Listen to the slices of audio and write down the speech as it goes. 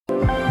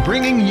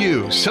bringing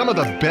you some of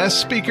the best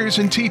speakers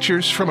and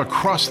teachers from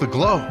across the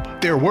globe.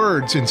 Their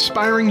words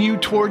inspiring you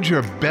towards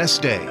your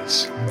best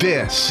days.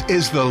 This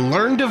is the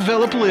Learn,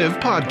 Develop, Live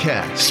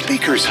podcast,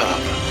 Speakers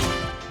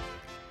Hub.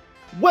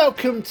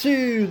 Welcome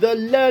to the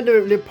Learn,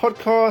 Develop, Live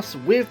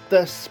podcast with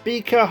the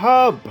Speaker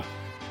Hub.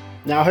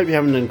 Now, I hope you're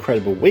having an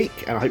incredible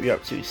week, and I hope you're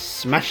absolutely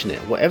smashing it.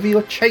 Whatever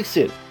you're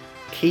chasing,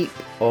 keep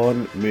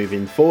on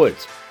moving forward.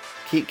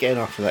 Keep getting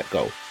after that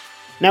goal.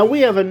 Now, we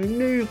have a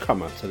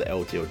newcomer to the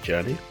LDL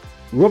journey.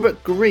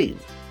 Robert Greene,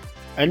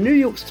 a New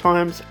York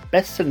Times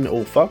best-selling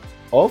author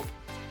of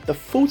The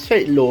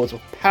 48 Laws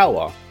of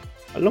Power,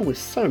 along with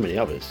so many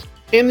others.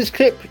 In this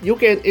clip, you'll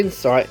get an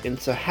insight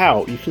into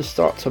how you can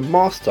start to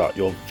master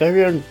your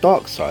very own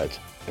dark side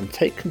and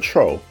take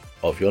control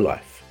of your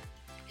life.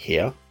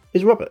 Here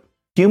is Robert.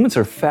 Humans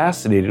are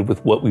fascinated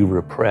with what we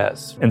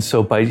repress. And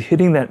so by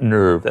hitting that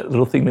nerve, that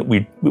little thing that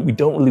we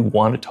don't really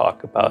want to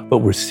talk about, but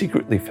we're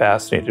secretly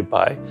fascinated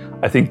by,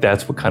 I think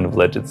that's what kind of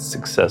led to the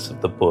success of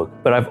the book.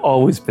 But I've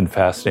always been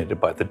fascinated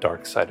by the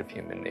dark side of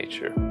human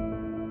nature.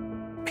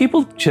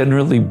 People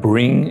generally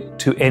bring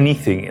to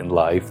anything in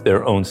life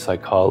their own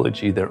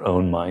psychology, their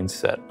own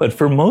mindset. But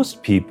for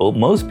most people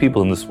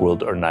in this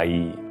world are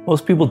naive.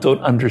 Most people don't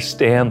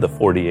understand the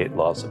 48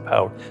 laws of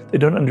power. They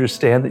don't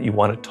understand that you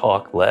want to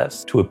talk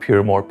less to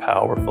appear more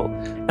powerful.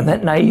 And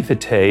that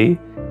naivete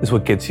is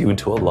what gets you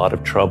into a lot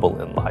of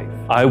trouble in life.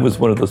 I was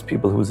one of those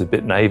people who was a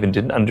bit naive and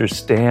didn't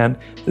understand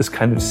this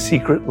kind of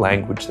secret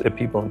language that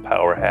people in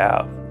power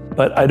have.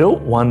 But I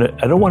don't want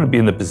to be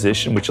in the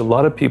position which a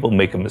lot of people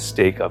make a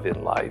mistake of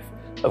in life,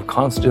 of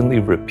constantly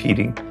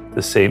repeating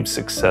the same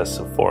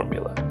successive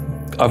formula.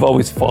 I've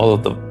always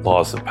followed the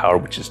laws of power,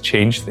 which is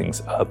change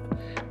things up,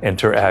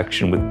 enter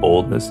action with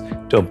boldness,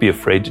 don't be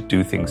afraid to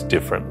do things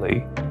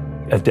differently,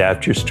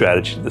 adapt your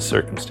strategy to the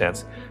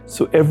circumstance.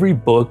 So every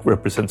book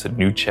represents a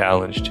new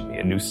challenge to me,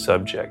 a new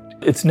subject.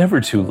 It's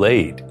never too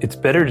late. It's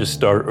better to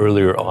start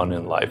earlier on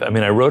in life. I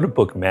mean, I wrote a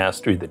book,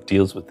 Mastery, that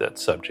deals with that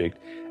subject.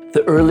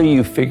 The earlier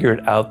you figure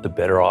it out, the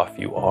better off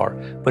you are,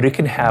 but it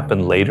can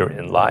happen later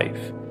in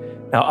life.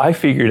 Now, I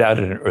figured out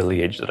at an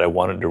early age that I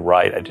wanted to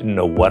write. I didn't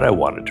know what I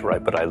wanted to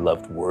write, but I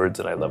loved words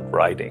and I loved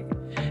writing.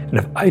 And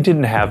if I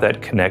didn't have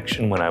that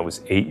connection when I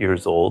was 8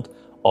 years old,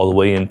 all the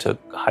way into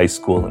high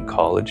school and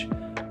college,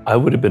 I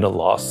would have been a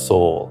lost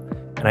soul.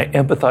 And I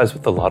empathize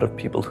with a lot of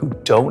people who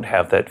don't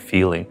have that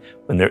feeling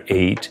when they're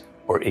 8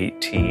 or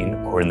 18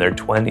 or in their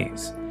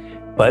 20s.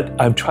 But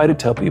I'm trying to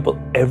tell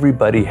people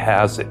everybody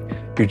has it.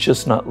 You're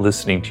just not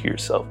listening to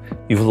yourself.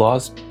 You've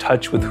lost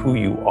touch with who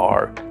you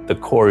are, the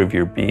core of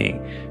your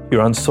being.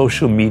 You're on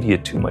social media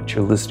too much.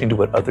 You're listening to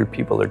what other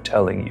people are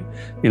telling you.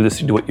 You're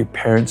listening to what your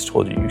parents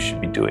told you should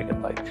be doing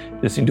in life.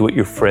 You're listening to what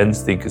your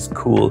friends think is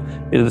cool.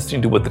 You're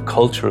listening to what the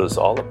culture is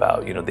all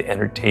about, the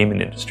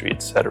entertainment industry,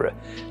 etc.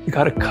 You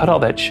got to cut all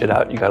that shit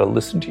out. You got to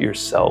listen to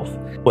yourself.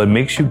 What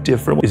makes you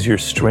different is your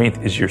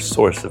strength, is your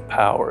source of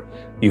power.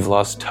 You've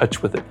lost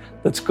touch with it.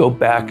 Let's go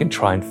back and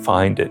try and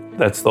find it.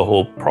 That's the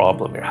whole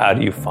problem here. How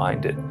do you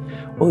find it?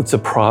 Well, it's a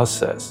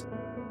process.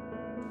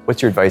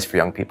 What's your advice for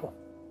young people?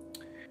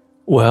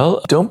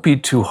 Well, don't be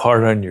too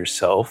hard on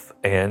yourself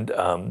and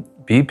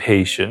be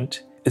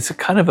patient. It's a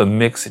kind of a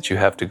mix that you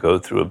have to go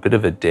through, a bit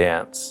of a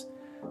dance.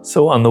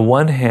 So on the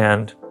one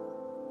hand,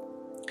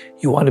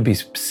 you want to be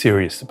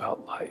serious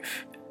about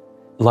life.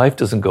 Life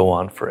doesn't go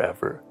on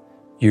forever.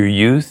 Your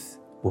youth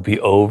will be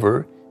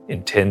over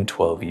in 10,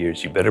 12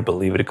 years. You better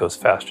believe it goes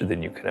faster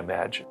than you can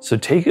imagine. So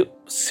take it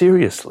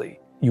seriously.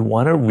 You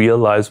want to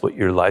realize what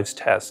your life's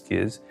task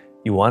is.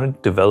 You want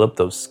to develop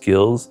those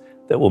skills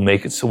that will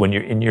make it so when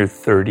you're in your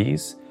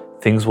 30s,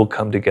 things will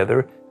come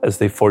together as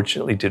they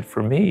fortunately did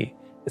for me.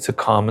 It's a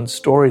common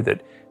story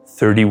that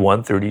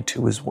 31,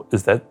 32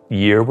 is that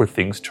year where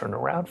things turn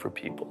around for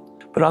people.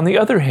 But on the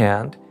other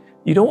hand,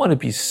 you don't want to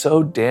be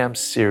so damn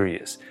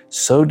serious,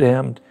 so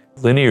damn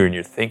linear in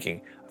your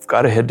thinking. I've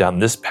got to head down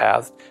this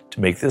path to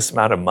make this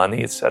amount of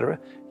money, etc.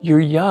 You're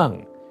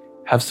young.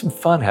 Have some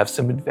fun, have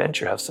some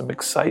adventure, have some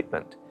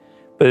excitement.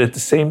 But at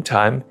the same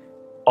time,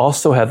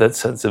 also have that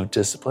sense of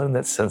discipline,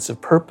 that sense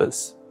of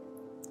purpose.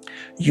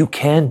 You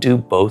can do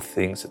both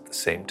things at the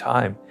same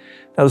time.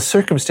 Now, the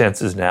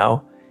circumstances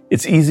now,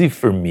 it's easy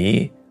for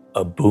me,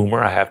 a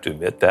boomer, I have to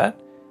admit that,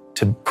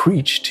 to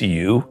preach to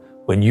you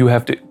when you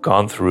have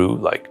gone through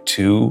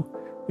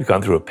we've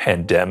gone through a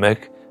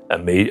pandemic,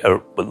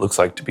 what looks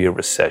like to be a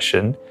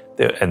recession,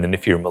 and then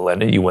if you're a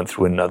millennial, you went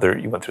through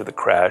the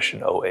crash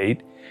in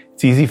 2008.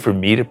 It's easy for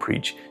me to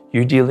preach.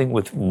 You're dealing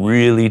with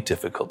really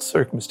difficult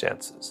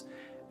circumstances.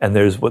 And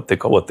there's what they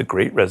call the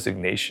Great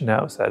Resignation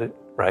now, is that it,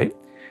 right?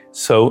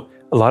 So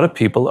a lot of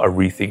people are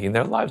rethinking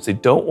their lives. They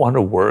don't want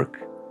to work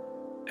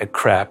at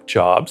crap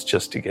jobs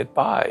just to get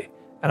by.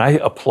 And I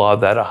applaud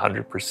that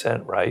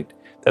 100%, right?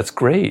 That's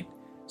great.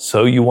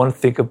 So you want to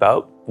think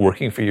about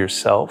working for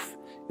yourself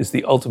is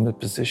the ultimate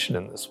position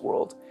in this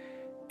world.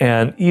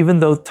 And even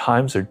though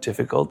times are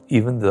difficult,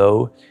 even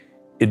though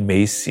it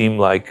may seem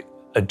like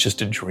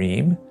just a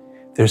dream,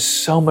 there's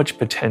so much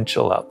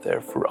potential out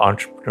there for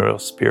entrepreneurial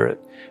spirit,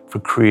 for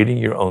creating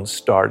your own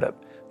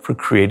startup, for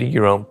creating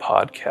your own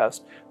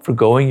podcast, for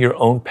going your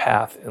own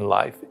path in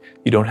life.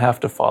 You don't have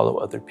to follow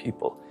other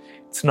people.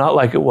 It's not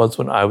like it was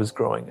when I was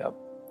growing up.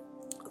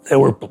 There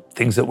were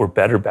things that were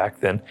better back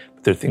then,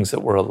 but there are things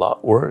that were a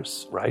lot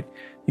worse, right?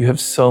 You have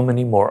so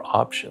many more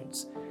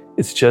options.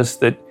 It's just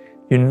that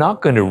you're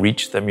not going to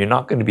reach them. You're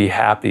not going to be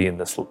happy in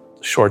this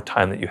short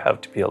time that you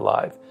have to be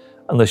alive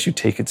unless you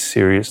take it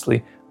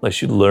seriously,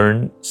 unless you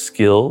learn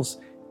skills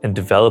and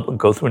develop and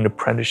go through an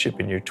apprenticeship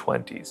in your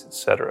 20s,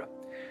 etc.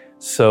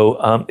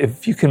 So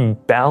if you can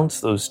balance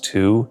those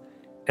two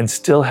and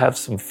still have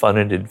some fun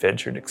and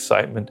adventure and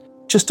excitement,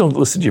 just don't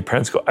listen to your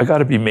parents go, I got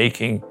to be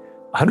making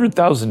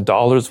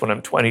 $100,000 when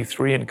I'm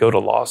 23 and go to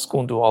law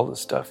school and do all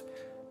this stuff.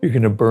 You're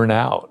going to burn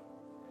out.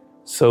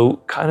 So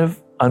kind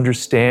of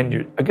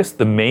understand I guess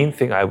the main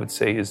thing I would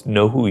say is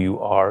know who you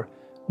are,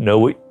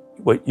 know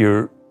what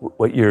you're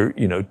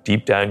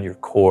deep down your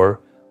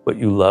core, what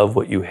you love,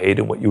 what you hate,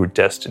 and what you were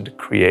destined to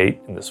create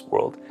in this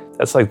world.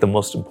 That's like the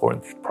most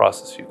important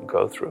process you can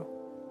go through.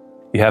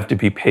 You have to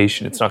be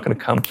patient. It's not going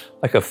to come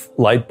like a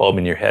light bulb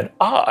in your head.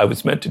 I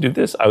was meant to do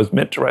this. I was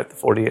meant to write the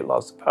 48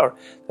 Laws of Power.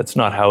 That's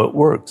not how it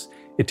works.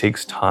 It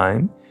takes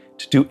time.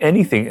 To do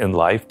anything in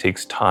life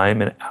takes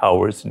time and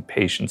hours and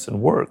patience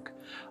and work.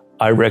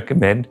 I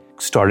recommend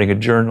starting a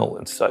journal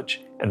and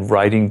such and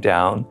writing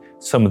down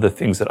some of the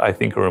things that I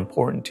think are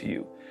important to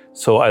you.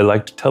 So I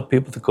like to tell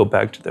people to go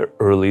back to their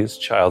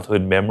earliest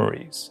childhood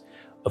memories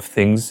of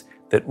things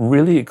that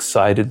really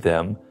excited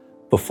them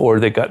before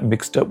they got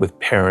mixed up with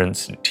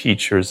parents and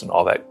teachers and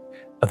all that,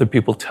 other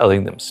people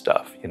telling them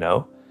stuff,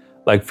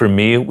 Like for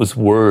me, it was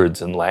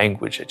words and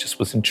language. I just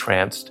was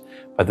entranced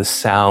by the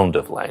sound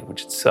of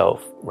language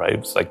itself, right? It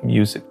was like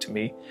music to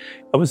me.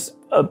 I was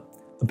a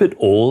bit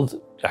old,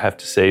 I have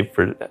to say,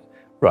 for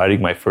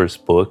writing my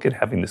first book and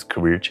having this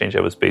career change.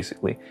 I was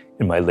basically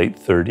in my late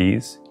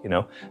 30s,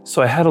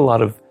 So I had a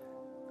lot of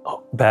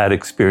bad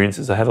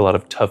experiences. I had a lot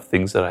of tough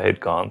things that I had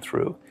gone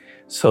through.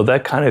 So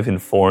that kind of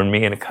informed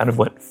me, and it kind of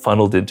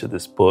funneled into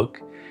this book.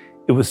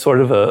 It was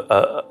sort of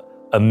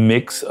a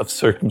mix of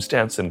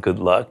circumstance and good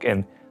luck,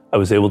 and I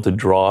was able to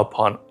draw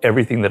upon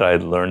everything that I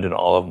had learned and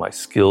all of my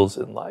skills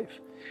in life.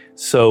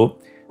 So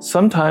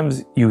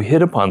sometimes you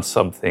hit upon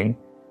something,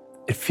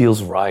 it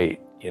feels right,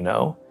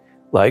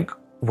 Like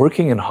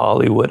working in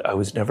Hollywood, I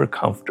was never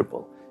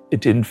comfortable.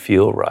 It didn't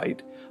feel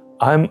right.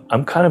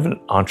 I'm kind of an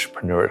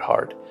entrepreneur at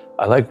heart.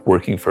 I like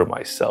working for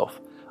myself.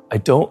 I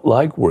don't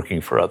like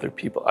working for other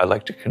people. I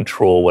like to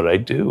control what I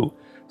do.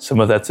 Some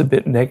of that's a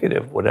bit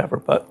negative, whatever,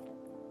 but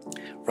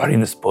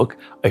writing this book,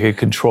 I could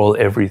control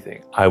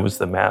everything. I was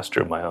the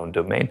master of my own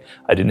domain.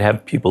 I didn't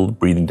have people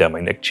breathing down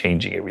my neck,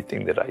 changing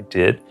everything that I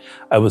did.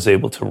 I was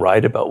able to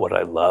write about what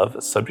I love,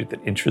 a subject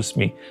that interests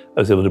me. I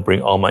was able to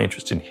bring all my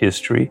interest in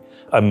history.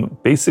 I'm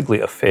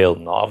basically a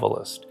failed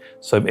novelist,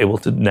 so I'm able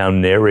to now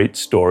narrate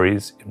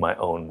stories in my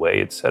own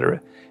way,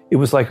 etc. It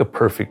was like a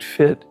perfect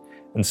fit.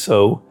 And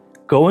so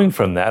going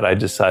from that, I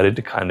decided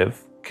to kind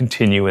of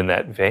continue in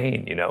that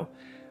vein,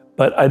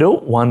 But I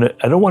don't want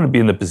to be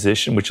in the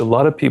position which a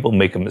lot of people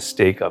make a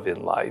mistake of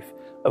in life,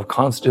 of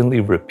constantly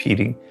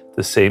repeating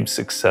the same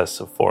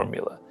success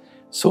formula.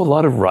 So a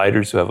lot of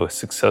writers who have a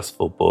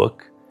successful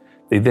book,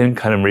 they then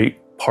kind of make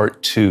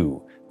part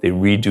two. They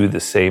redo the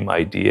same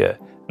idea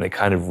and they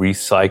kind of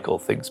recycle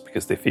things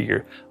because they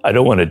figure, I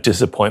don't want to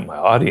disappoint my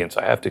audience.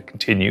 I have to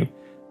continue,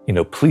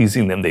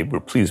 pleasing them. They were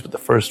pleased with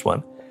the first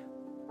one.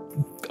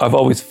 I've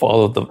always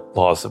followed the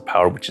laws of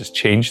power, which is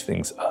change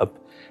things up.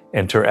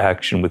 Enter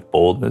action with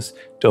boldness.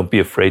 Don't be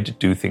afraid to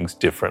do things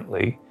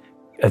differently.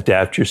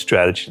 Adapt your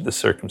strategy to the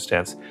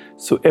circumstance.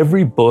 So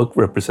every book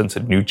represents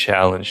a new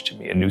challenge to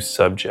me, a new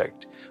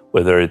subject,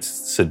 whether it's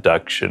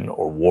seduction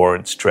or war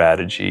and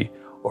strategy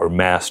or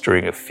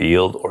mastering a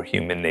field or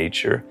human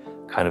nature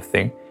kind of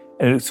thing.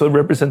 And so it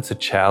represents a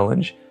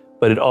challenge,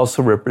 but it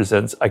also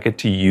represents I get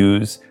to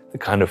use the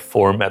kind of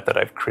format that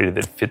I've created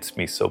that fits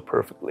me so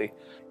perfectly.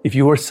 If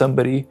you are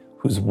somebody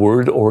who's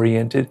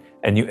word-oriented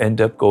and you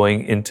end up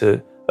going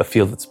into a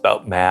field that's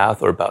about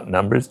math or about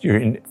numbers, you're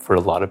in for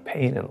a lot of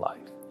pain in life,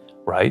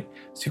 right?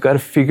 So you've got to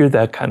figure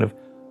that kind of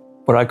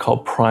what I call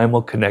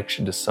primal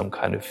connection to some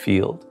kind of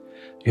field.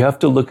 You have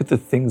to look at the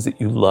things that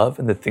you love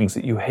and the things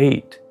that you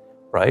hate,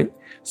 right?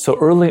 So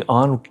early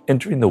on,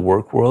 entering the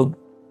work world,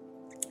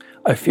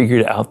 I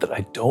figured out that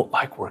I don't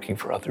like working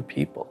for other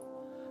people.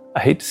 I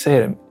hate to say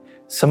it,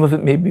 some of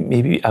it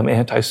maybe I'm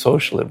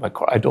antisocial in my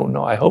core. I don't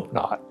know, I hope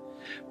not.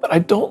 But I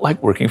don't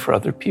like working for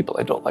other people.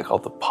 I don't like all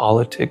the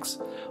politics,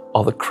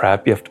 all the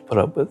crap you have to put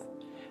up with.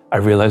 I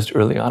realized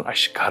early on, I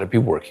got to be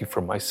working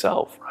for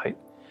myself, right?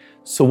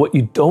 So what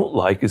you don't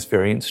like is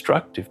very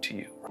instructive to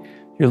you.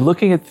 You're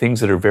looking at things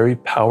that are very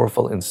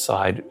powerful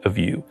inside of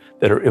you,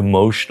 that are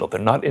emotional.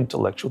 They're not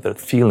intellectual, they're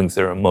feelings,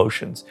 they're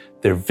emotions.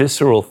 They're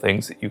visceral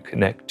things that you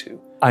connect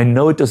to. I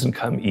know it doesn't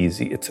come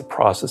easy. It's a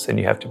process and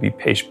you have to be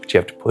patient, but you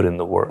have to put in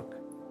the work.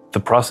 The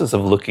process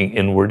of looking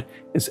inward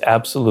is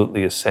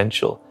absolutely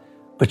essential,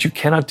 but you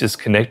cannot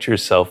disconnect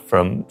yourself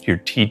from your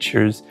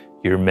teachers,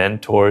 your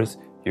mentors,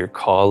 your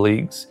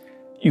colleagues.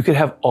 You could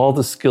have all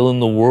the skill in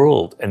the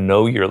world and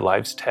know your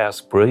life's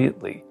task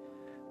brilliantly.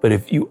 But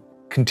if you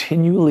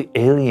continually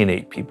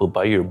alienate people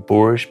by your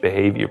boorish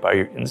behavior, by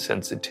your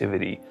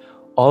insensitivity,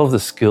 all of the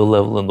skill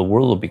level in the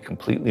world will be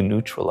completely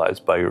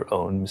neutralized by your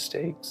own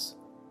mistakes.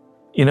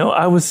 You know,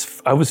 I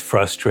was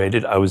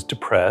frustrated, I was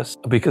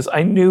depressed, because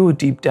I knew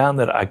deep down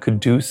that I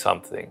could do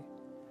something.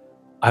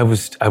 I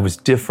was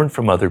different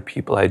from other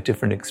people, I had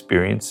different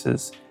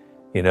experiences,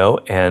 you know,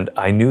 and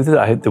I knew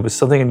that there was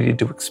something I needed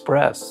to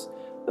express.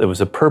 There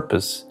was a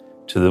purpose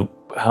to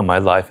how my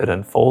life had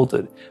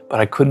unfolded, but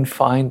I couldn't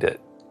find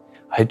it.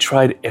 I had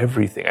tried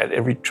everything. I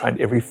had tried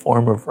every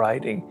form of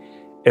writing,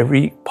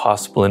 every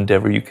possible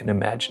endeavor you can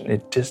imagine.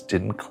 It just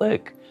didn't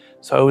click.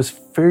 So I was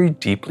very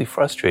deeply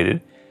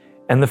frustrated.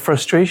 And the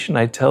frustration,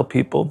 I tell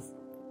people,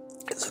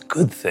 is a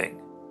good thing.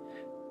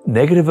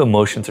 Negative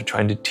emotions are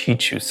trying to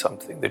teach you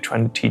something. They're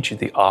trying to teach you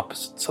the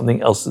opposite.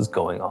 Something else is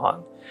going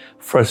on.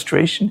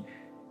 Frustration,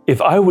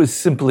 if I was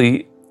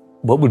simply,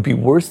 what would be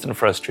worse than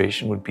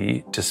frustration would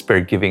be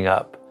despair, giving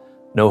up,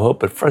 no hope.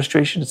 But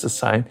frustration is a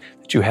sign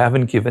that you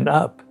haven't given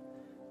up.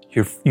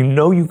 You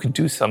know you can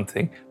do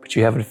something, but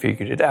you haven't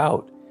figured it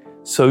out.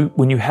 So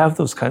when you have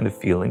those kind of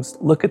feelings,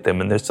 look at them,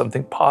 and there's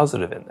something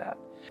positive in that.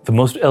 The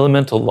most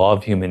elemental law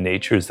of human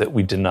nature is that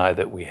we deny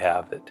that we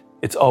have it.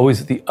 It's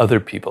always the other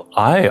people.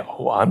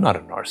 I'm not a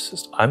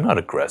narcissist. I'm not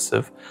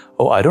aggressive.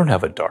 Oh, I don't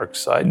have a dark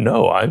side.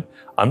 No, I'm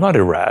not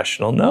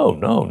irrational. No,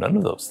 none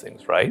of those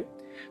things, right?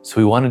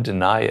 So we want to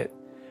deny it.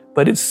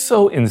 But it's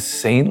so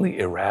insanely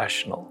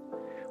irrational.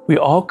 We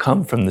all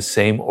come from the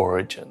same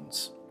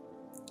origins.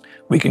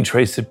 We can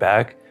trace it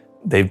back.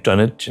 They've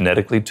done it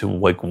genetically to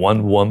like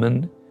one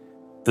woman,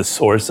 the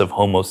source of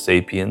Homo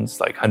sapiens,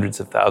 like hundreds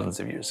of thousands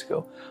of years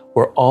ago.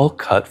 We're all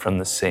cut from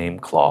the same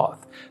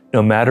cloth.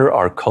 No matter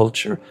our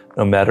culture,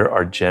 no matter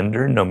our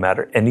gender, no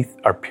matter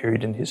our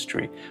period in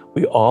history,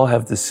 we all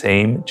have the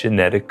same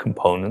genetic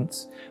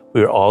components.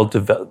 We all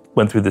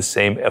went through the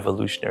same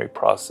evolutionary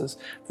process,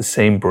 the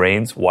same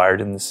brains wired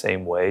in the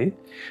same way.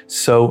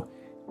 So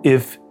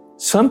if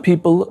some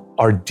people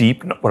are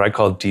deep, what I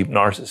call deep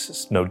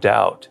narcissists, no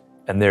doubt,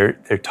 and they're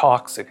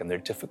toxic and they're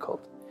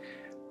difficult.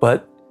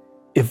 But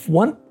if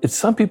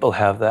some people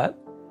have that,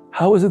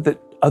 how is it that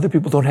other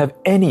people don't have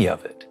any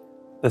of it?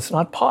 That's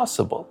not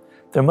possible.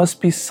 There must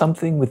be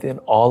something within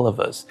all of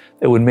us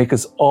that would make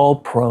us all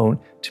prone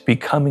to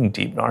becoming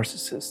deep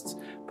narcissists.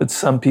 But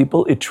some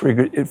people,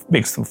 it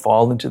makes them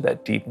fall into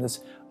that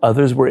deepness.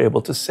 Others were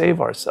able to save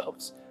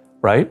ourselves,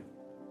 right?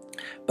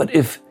 But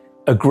if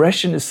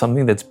aggression is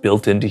something that's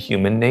built into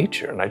human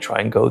nature, and I try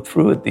and go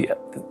through it,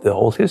 the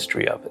whole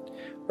history of it,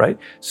 right?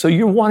 So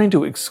you're wanting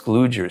to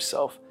exclude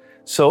yourself.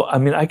 So, I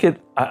mean,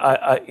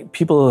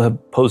 people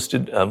have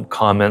posted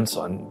comments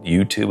on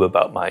YouTube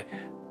about my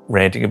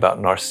ranting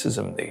about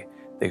narcissism.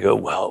 They go,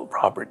 well,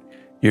 Robert,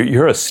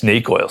 you're a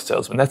snake oil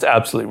salesman. That's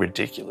absolutely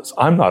ridiculous.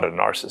 I'm not a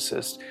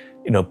narcissist.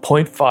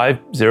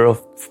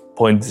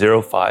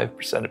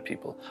 0.05% of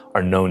people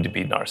are known to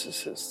be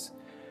narcissists.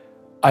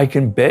 I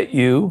can bet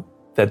you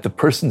that the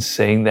person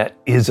saying that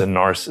is a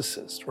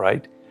narcissist,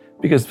 right?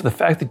 Because the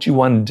fact that you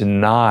want to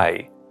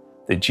deny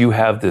that you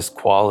have this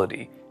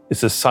quality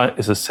is a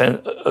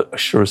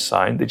sure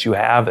sign that you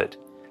have it,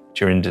 that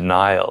you're in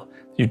denial.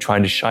 You're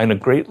trying to shine a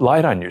great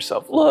light on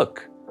yourself.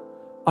 Look,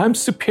 I'm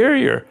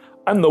superior.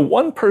 I'm the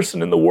one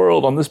person in the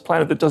world on this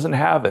planet that doesn't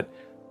have it.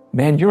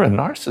 Man, you're a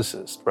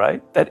narcissist,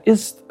 right? That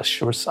is a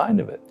sure sign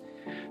of it.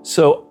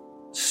 So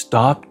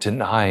stop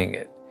denying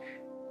it.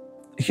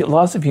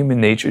 Laws of Human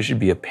Nature should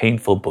be a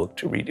painful book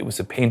to read. It was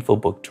a painful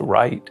book to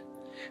write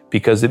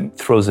because it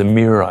throws a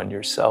mirror on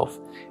yourself.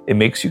 It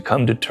makes you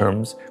come to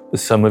terms with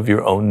some of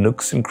your own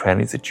nooks and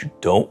crannies that you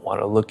don't want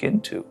to look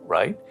into,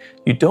 right?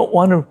 You don't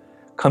want to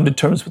come to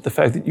terms with the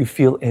fact that you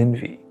feel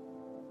envy.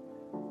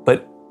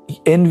 But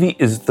envy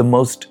is the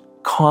most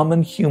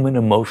common human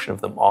emotion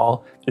of them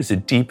all. There's a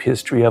deep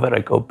history of it. I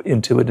go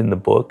into it in the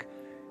book.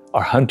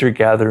 Our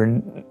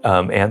hunter-gatherer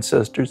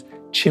ancestors,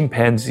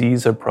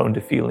 chimpanzees are prone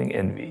to feeling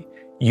envy.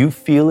 You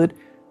feel it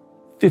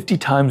 50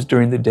 times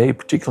during the day,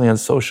 particularly on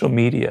social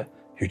media.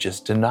 You're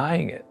just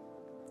denying it.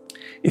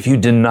 If you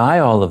deny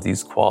all of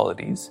these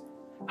qualities,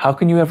 how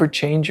can you ever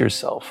change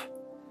yourself?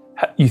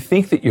 You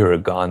think that you're a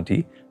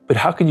Gandhi, but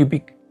how can you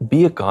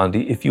be a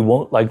Gandhi if you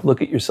won't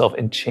look at yourself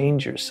and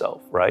change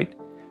yourself, right?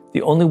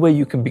 The only way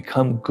you can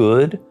become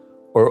good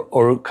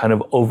or kind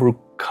of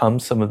overcome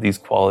some of these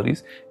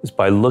qualities is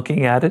by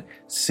looking at it,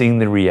 seeing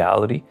the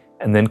reality,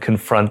 and then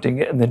confronting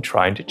it and then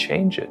trying to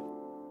change it.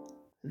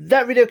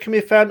 That video can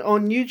be found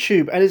on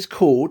YouTube and is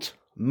called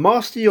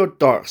Master Your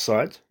Dark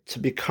Side to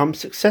Become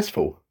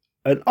Successful,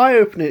 an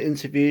eye-opening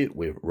interview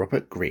with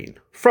Robert Greene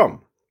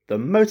from the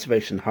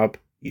Motivation Hub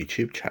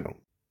YouTube channel.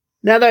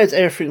 Now that is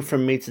everything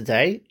from me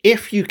today.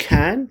 If you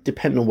can,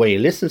 depending on where you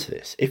listen to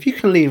this, if you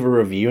can leave a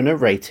review and a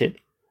rating,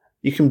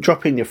 you can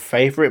drop in your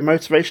favourite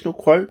motivational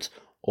quote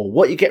or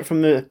what you get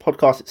from the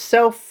podcast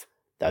itself,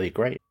 that'd be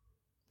great.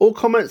 All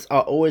comments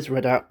are always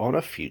read out on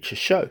a future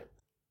show.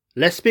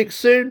 Let's speak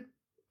soon.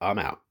 I'm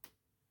out.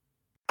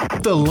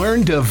 The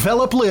Learn,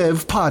 Develop,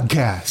 Live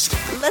podcast.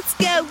 Let's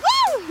go.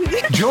 Woo!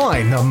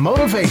 Join the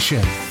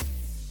motivation.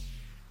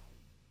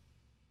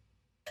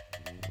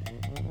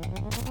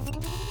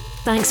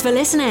 Thanks for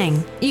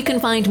listening. You can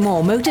find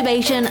more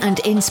motivation and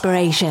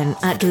inspiration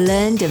at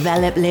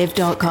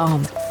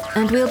learndeveloplive.com.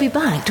 And we'll be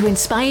back to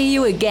inspire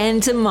you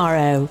again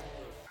tomorrow.